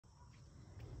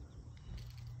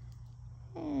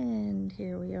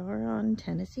here we are on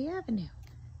Tennessee Avenue.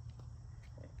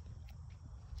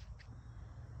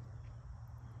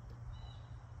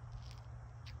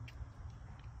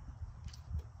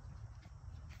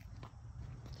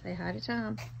 Say hi to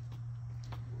Tom.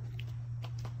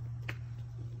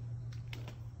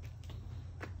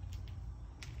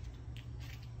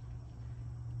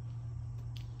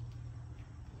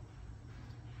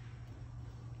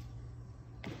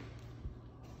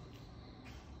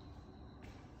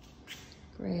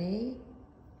 Gray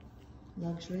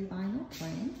luxury vinyl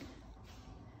plank.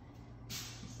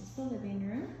 This is the living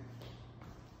room.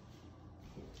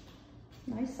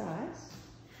 Nice size.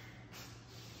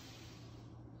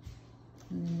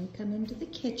 And then we come into the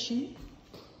kitchen.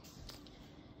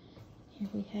 Here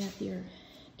we have your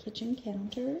kitchen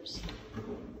counters.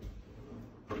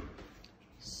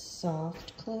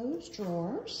 Soft close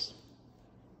drawers.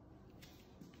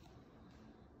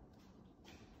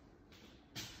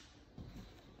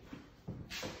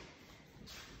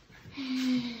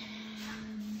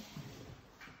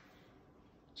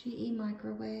 GE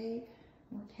microwave,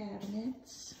 more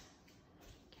cabinets.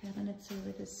 Cabinets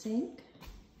over the sink.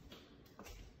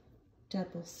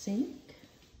 Double sink.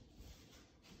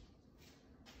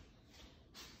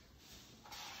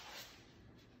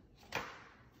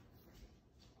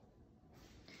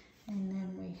 And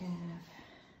then we have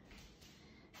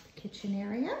the kitchen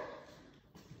area.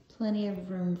 Plenty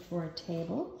of room for a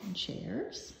table and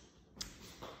chairs.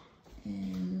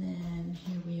 And then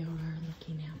here we are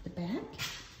looking out the back.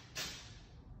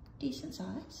 Decent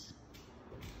size.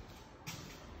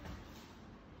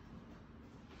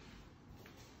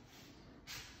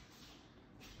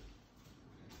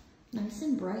 Nice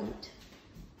and bright.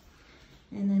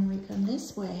 And then we come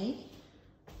this way,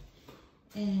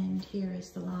 and here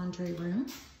is the laundry room.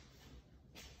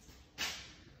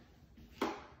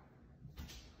 Oh,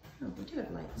 we do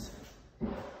have lights. I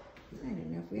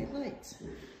didn't know if we had lights.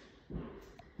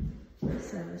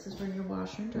 So this is where your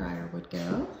washer and dryer would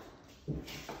go.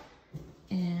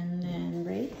 And then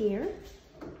right here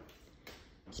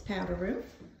is powder room.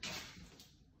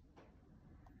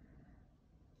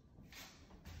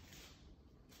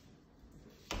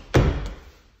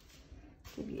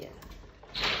 Give you a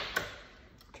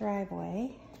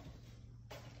driveway.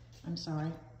 I'm sorry,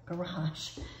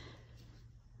 garage.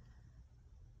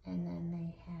 And then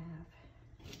they have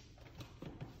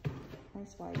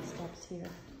nice wide steps here.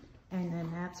 And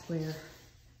then that's where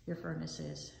your furnace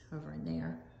is, over in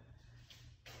there.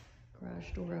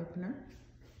 Garage door opener.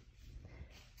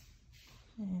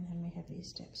 And then we have these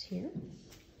steps here.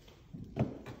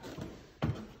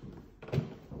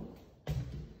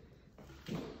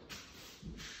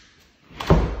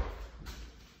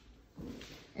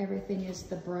 Everything is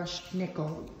the brushed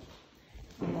nickel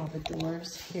on all the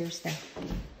doors. Here's the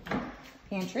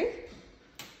pantry.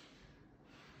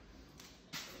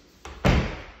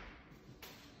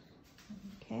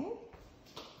 Okay.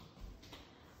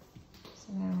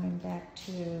 So now I'm back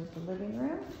to the living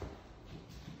room.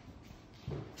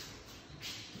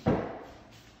 That's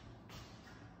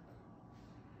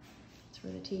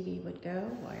where the TV would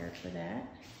go, wired for that.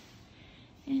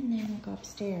 And then we'll go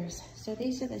upstairs. So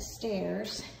these are the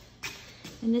stairs.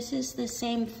 And this is the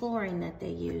same flooring that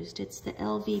they used. It's the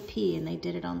LVP, and they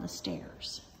did it on the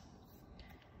stairs.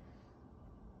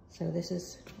 So this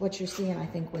is what you're seeing, I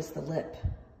think, was the lip.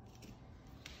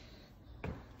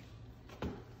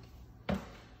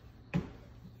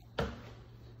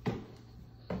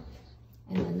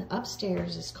 And then the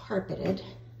upstairs is carpeted.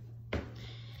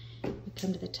 We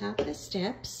come to the top of the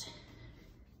steps.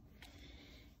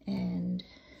 And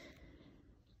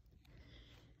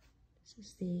this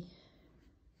is the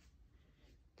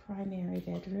primary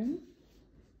bedroom.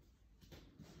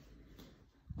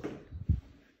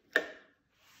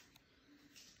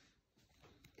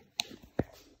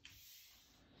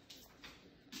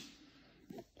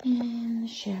 And the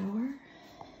shower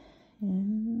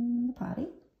and the potty.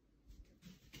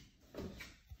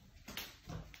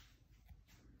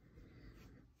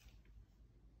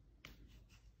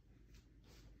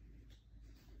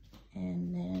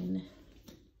 And then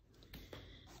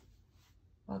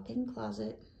walk-in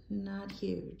closet, not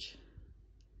huge,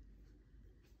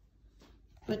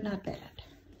 but not bad.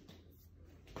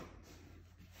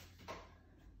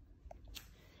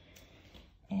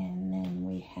 And then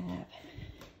we have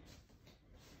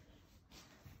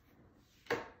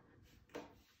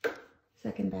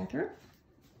second bathroom.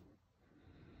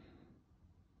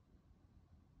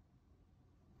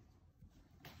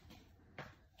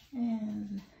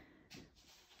 And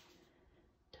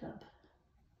tub.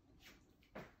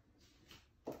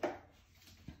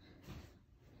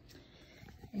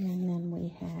 And then we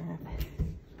have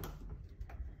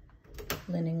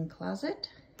closet.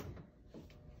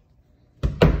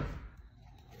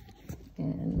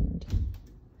 And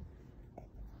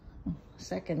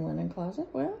second linen closet.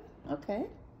 Well, okay.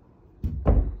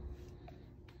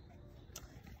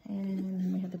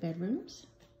 And we have the bedrooms.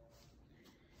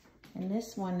 And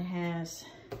this one has,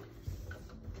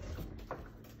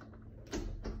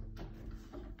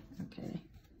 okay.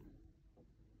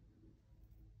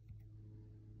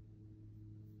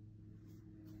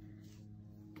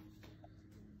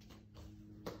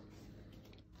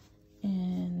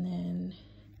 And then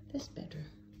this bedroom.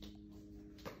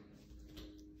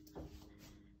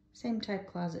 Same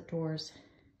type closet doors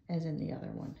as in the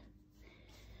other one.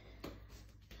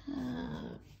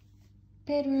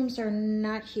 Bedrooms are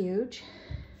not huge,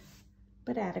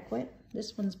 but adequate.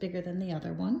 This one's bigger than the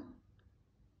other one.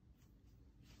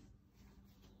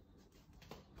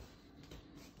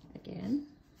 Again.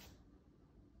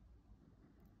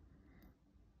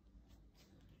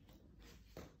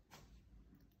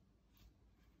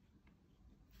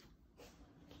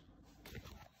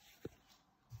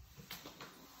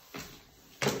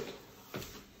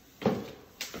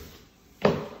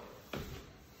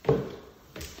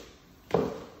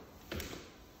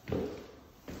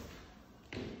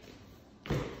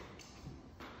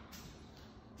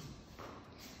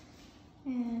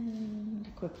 And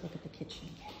a quick look at the kitchen.